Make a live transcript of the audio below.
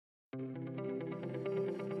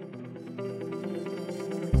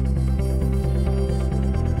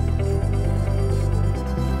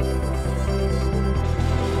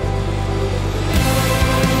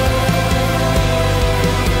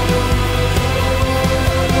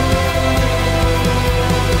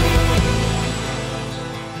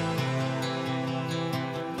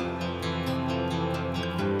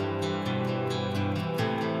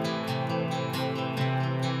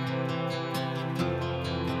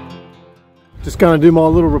just going to do my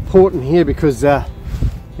little report in here because yeah,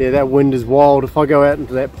 that wind is wild. If I go out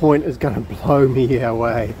into that point, it's going to blow me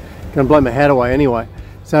away. Going to blow my head away anyway.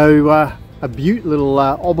 So a beaut little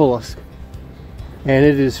obelisk, and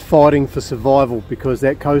it is fighting for survival because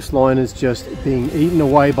that coastline is just being eaten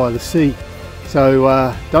away by the sea.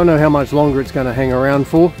 So don't know how much longer it's going to hang around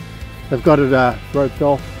for. They've got it roped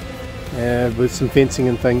off with some fencing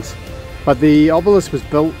and things. But the obelisk was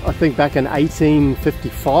built, I think, back in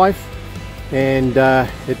 1855, and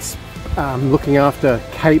it's looking after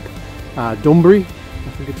Cape Dumbury, I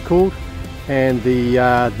think it's called, and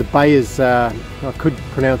the bay is, I could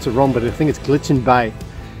pronounce it wrong, but I think it's Glitchin Bay.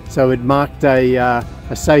 So it marked a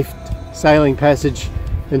safe sailing passage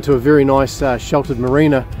into a very nice sheltered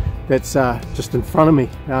marina that's just in front of me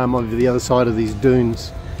over the other side of these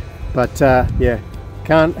dunes. But yeah,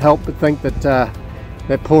 can't help but think that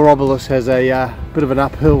that poor obelisk has a bit of an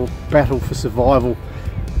uphill battle for survival.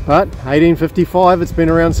 But 1855, it's been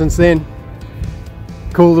around since then.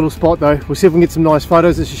 Cool little spot though. We'll see if we can get some nice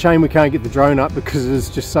photos. It's a shame we can't get the drone up because it's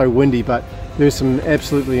just so windy, but there's some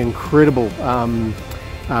absolutely incredible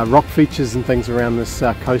rock features and things around this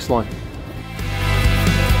coastline.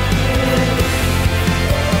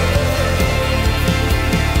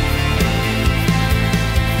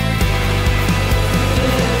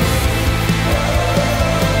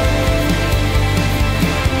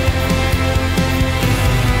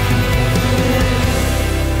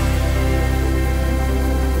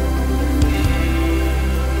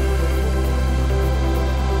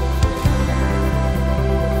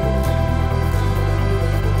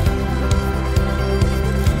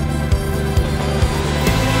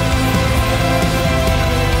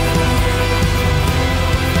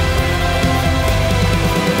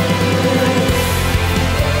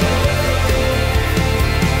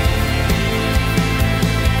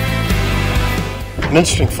 An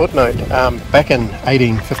interesting footnote, back in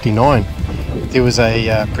 1859 there was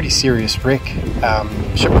a pretty serious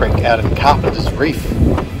shipwreck out in Carpenter's Reef,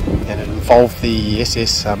 and it involved the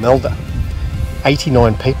SS Melda.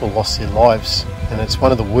 89 people lost their lives, and it's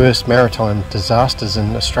one of the worst maritime disasters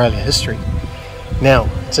in Australia history. Now,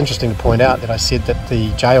 it's interesting to point out that I said that the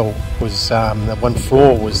jail was, the one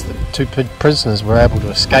floor was the two prisoners were able to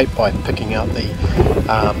escape by picking out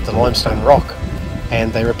the limestone rock,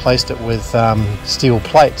 and they replaced it with steel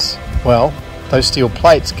plates. Well, those steel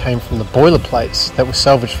plates came from the boiler plates that were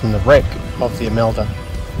salvaged from the wreck of the Imelda.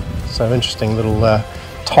 So interesting little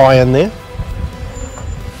tie in there.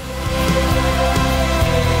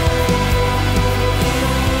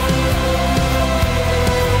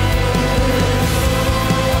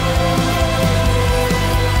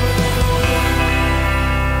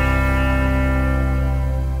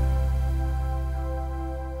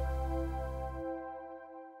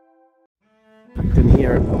 In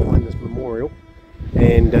here behind this memorial,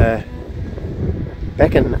 and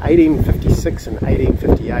back in 1856 and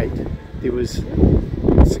 1858 there was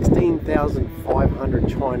 16,500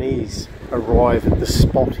 Chinese arrive at this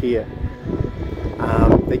spot here.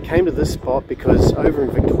 They came to this spot because over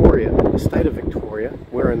in Victoria, the state of Victoria,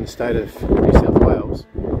 we're in the state of New South Wales,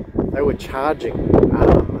 they were charging, I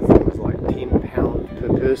think it was like £10 per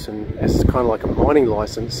person as kind of like a mining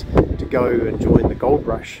license to go and join the gold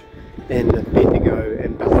rush in Bendigo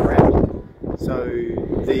and Ballarat. So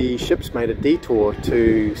the ships made a detour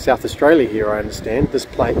to South Australia here, I understand, this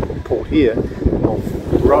port here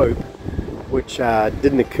of Robe, which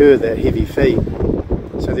didn't incur that heavy fee.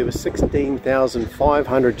 So there were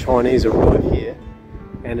 16,500 Chinese arrive here,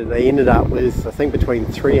 and they ended up with, I think, between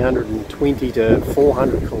 320 to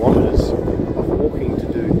 400 kilometres of walking to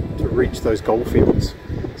do to reach those gold fields.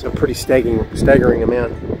 So a pretty staggering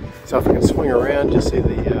amount. So if I can swing around, just see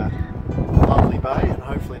the lovely bay and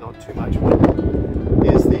hopefully not too much wind.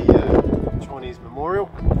 There's the Chinese memorial,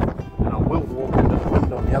 and I will walk into the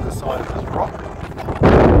wind on the other side of this rock.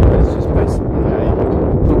 It's just basically a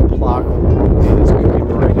little plaque that's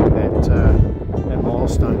commemorating that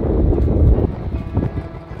milestone.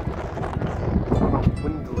 On a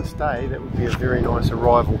windless day, that would be a very nice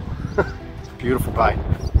arrival. It's a beautiful bay.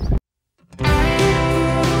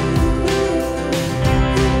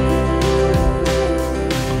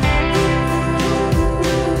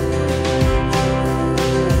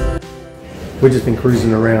 We've just been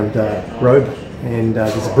cruising around Robe, and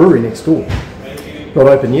there's a brewery next door. Not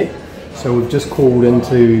open yet, so we've just called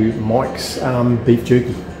into Mike's Beef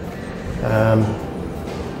Jerky.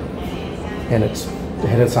 And it's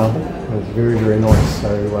had a sample, and it's very, very nice.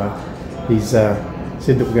 So he's said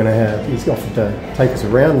that we're going to have, he's offered to take us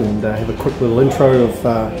around and have a quick little intro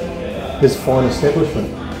of his fine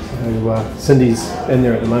establishment. So Cindy's in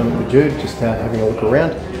there at the moment with Jude, just having a look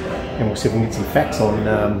around. and we'll see if we can get some facts on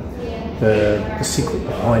the secret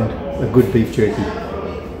behind a good beef jerky.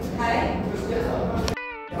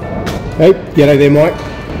 Hey, g'day there, Mike.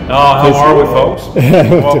 Oh, how are we, folks?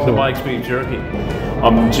 Welcome to Mike's Beef Jerky.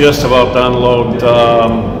 I'm just about to unload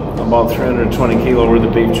about 320 kilo worth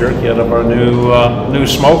of beef jerky out of our new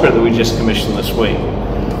smoker that we just commissioned this week.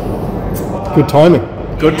 Good timing.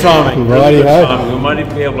 Good timing. Righty really good ho. timing. We might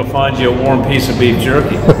even be able to find you a warm piece of beef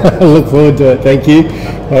jerky. I look forward to it. Thank you.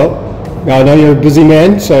 Well, I know you're a busy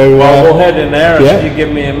man, so well, we'll head in there. Yeah. If you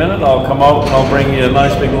give me a minute, I'll come out and I'll bring you a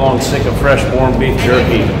nice big long stick of fresh warm beef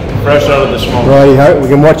jerky, fresh out of the smoker. righty ho. We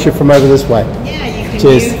can watch you from over this way. Yeah, you can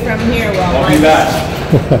Cheers. view from here while I'll be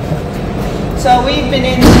back. So we've been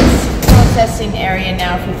in this processing area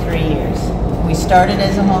now for 3 years. We started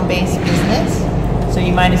as a home-based business, so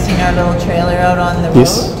you might have seen our little trailer out on the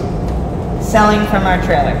Yes. road, selling from our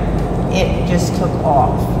trailer. It just took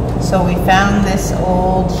off. So we found this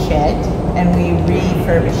old shed and we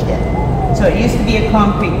refurbished it. So it used to be a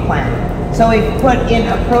concrete plant. So we put in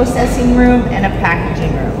a processing room and a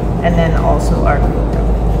packaging room, and then also our cool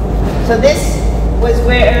room. So this was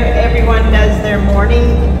where everyone does their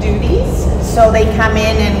morning duties. So they come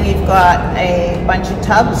in and we've got a bunch of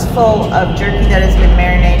tubs full of jerky that has been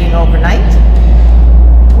marinating overnight.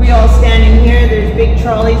 We all stand in here. There's big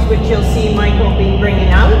trolleys which you'll see Mike will be bringing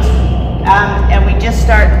out. And we just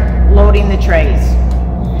start loading the trays.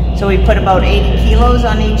 So we put about 80 kilos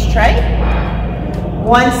on each tray.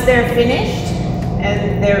 Once they're finished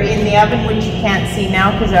and they're in the oven, which you can't see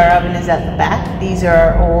now because our oven is at the back. These are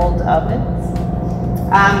our old ovens.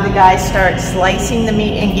 The guys start slicing the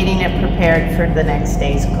meat and getting it prepared for the next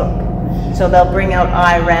day's cook. So they'll bring out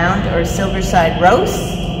eye round or silver side roast,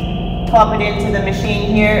 pop it into the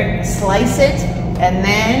machine here, slice it, and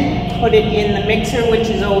then put it in the mixer, which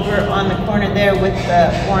is over on the corner there with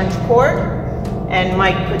the orange cord. And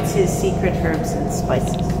Mike puts his secret herbs and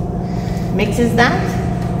spices. Mixes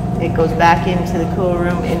that. It goes back into the cool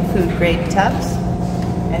room in food grade tubs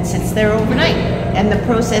and sits there overnight. And the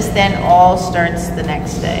process then all starts the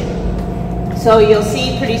next day. So you'll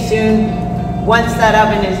see pretty soon, once that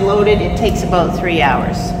oven is loaded, it takes about 3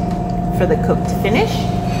 hours for the cook to finish.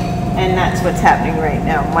 And that's what's happening right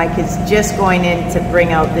now. Mike is just going in to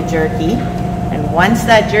bring out the jerky. And once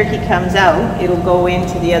that jerky comes out, it'll go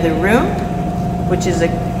into the other room, which is a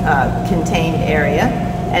contained area,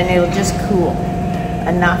 and it'll just cool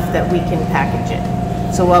enough that we can package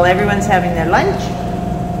it. So while everyone's having their lunch,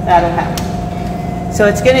 that'll happen. So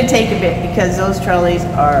it's gonna take a bit because those trolleys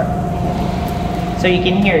are, so you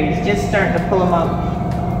can hear, he's just starting to pull them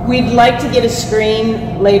out. We'd like to get a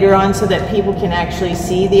screen later on so that people can actually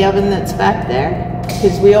see the oven that's back there,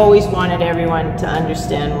 because we always wanted everyone to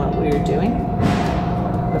understand what we were doing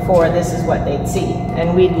before this is what they'd see.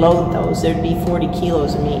 And we'd load those. There'd be 40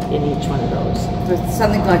 kilos of meat in each one of those. With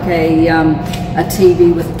something like a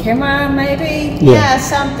TV with a camera, maybe? Yeah,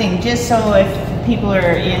 something, just so if people are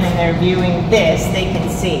in and they're viewing this, they can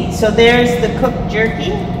see. So there's the cooked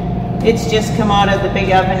jerky. It's just come out of the big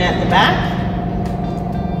oven at the back.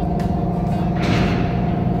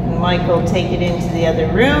 Mike will take it into the other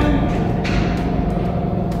room.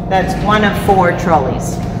 That's one of 4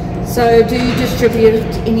 trolleys. So do you distribute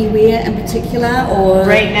it anywhere in particular, or?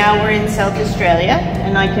 Right now we're in South Australia,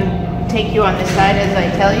 and I can take you on this side as I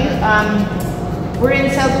tell you. We're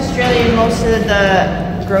in South Australia in most of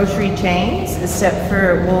the grocery chains, except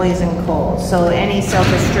for Woolies and Coles. So any South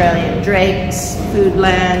Australian, Drake's,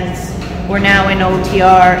 Foodlands. We're now in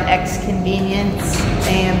OTR, X-Convenience,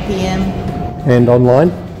 AM/PM. And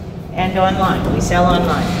online? And online. We sell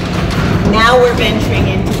online. Now we're venturing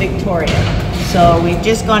into Victoria. So we've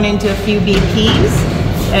just gone into a few BPs,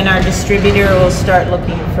 and our distributor will start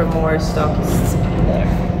looking for more stockists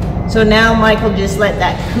there. So now Michael just let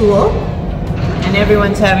that cool, and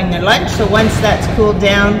everyone's having their lunch. So once that's cooled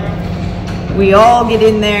down, we all get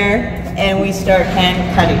in there and we start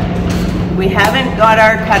hand cutting. We haven't got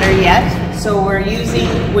our cutter yet, so we're using,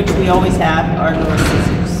 which we always have, our little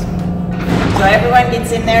scissors. So everyone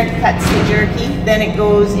gets in there, cuts the jerky, then it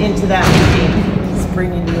goes into that machine. It's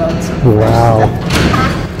bringing you out some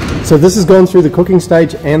Wow. So this has gone through the cooking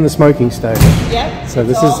stage and the smoking stage. Yep. So it's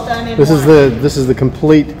this all done in this one. is the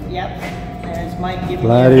complete. Yep. There's Mike giving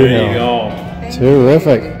Bloody you. There you hell. go.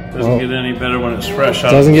 Terrific. Doesn't get any better when it's fresh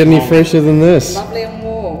out. Doesn't get any fresher than this. Lovely and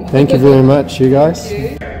warm. Thank you very much, you guys.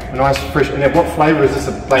 Thank you. A nice fresh. And what flavour is this?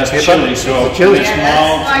 A black That's pepper? chili, so It's chili. it's Yeah,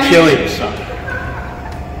 that's mild chili. So.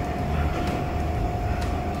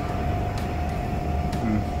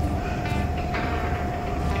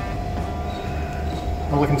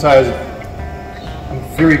 All I can say is I'm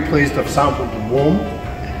very pleased I've sampled the warm.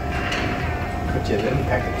 But yeah, the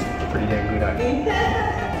package pretty damn good, eh?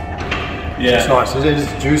 Yeah. It's nice. It is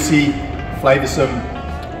juicy, flavoursome,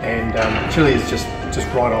 and chili is just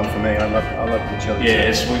right on for me. I love the chili.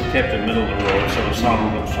 Yes, we've kept it middle of the road, so it's not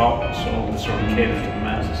on the top, so it's sort of catered to the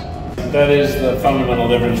masses. That is the fundamental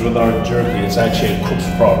difference with our jerky. It's actually a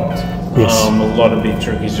cooked product. Yes. A lot of beef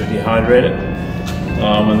jerkies are dehydrated,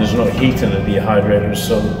 and there's no heat in a dehydrator,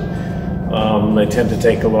 so they tend to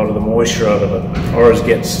take a lot of the moisture out of it. Ours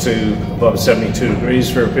gets to about 72 degrees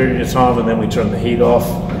for a period of time, and then we turn the heat off,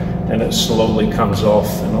 and it slowly comes off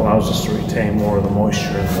and allows us to retain more of the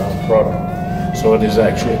moisture in the product. So it is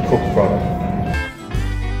actually a cooked product.